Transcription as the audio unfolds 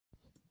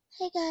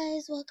Hey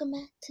guys, welcome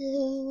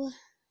to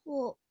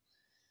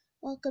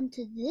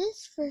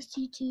this first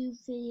YouTube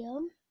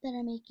video that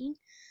I'm making.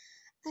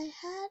 I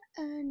had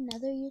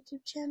another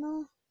YouTube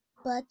channel,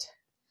 but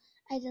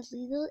I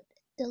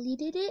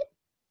deleted it,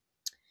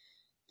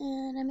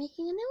 and I'm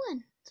making a new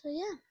one. So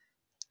yeah.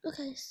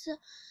 Okay, so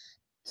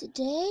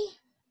today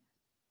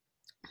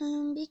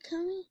I'm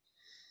becoming.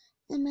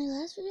 In my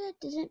last video, I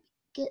didn't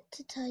get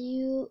to tell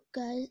you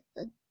guys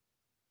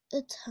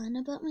a ton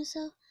about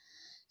myself,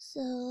 so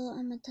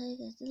I'm gonna tell you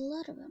guys a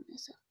lot about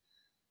myself.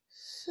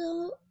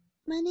 So,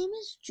 my name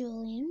is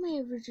Julian,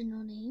 my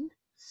original name,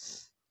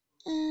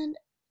 and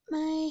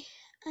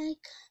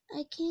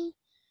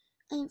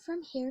I'm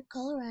from here,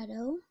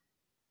 Colorado,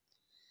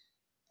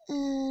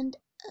 and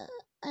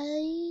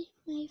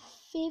my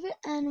favorite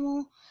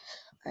animal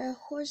are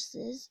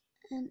horses,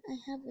 and I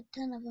have a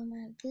ton of them. I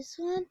have this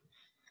one,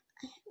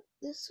 I have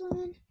this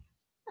one,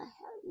 I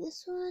have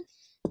this one,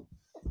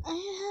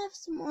 I have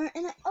some more,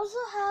 and I also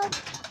have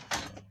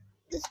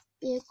this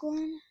big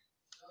one.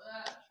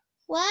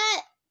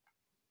 What?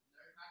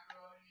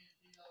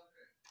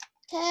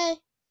 Okay.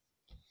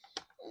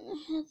 And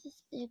I have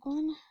this big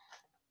one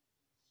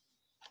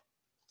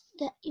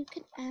that you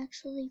can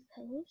actually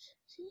pose.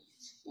 See,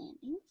 it's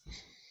standing.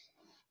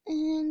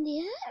 And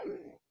yeah,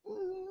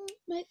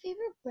 my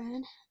favorite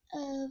brand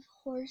of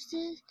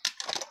horses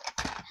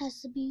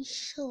has to be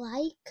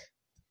Schleich.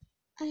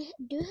 I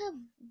do have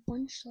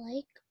one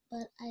Schleich,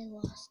 but I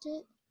lost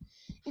it,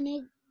 and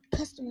I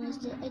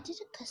customized it. I did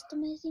a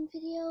customizing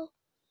video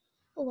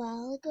a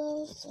while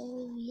ago,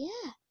 so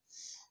yeah.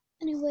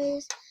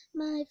 Anyways,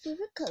 my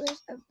favorite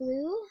colors are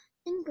blue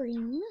and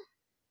green,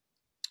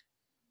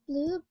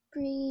 blue,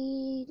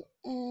 green,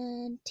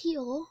 and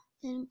teal,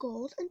 and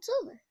gold and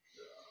silver.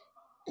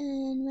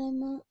 And my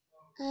mom,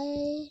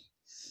 I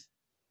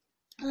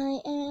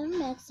am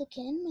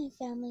Mexican. My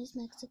family's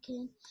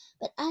Mexican,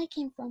 but I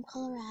came from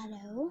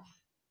Colorado.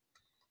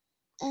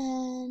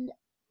 And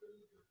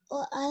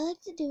what I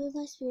like to do with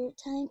my spirit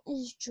time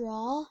is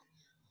draw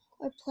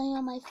or play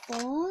on my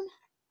phone.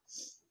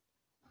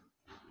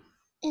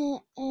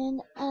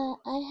 And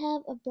I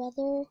have a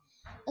brother,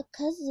 a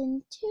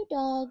cousin, 2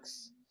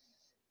 dogs,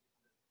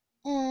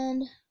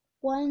 and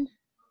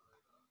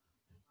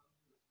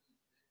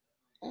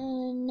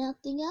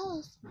nothing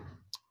else.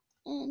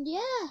 And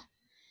yeah.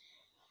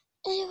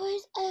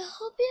 Anyways, I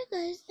hope you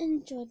guys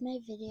enjoyed my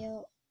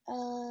video.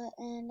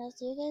 And I'll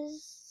see you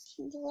guys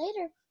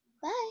later.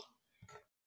 Bye.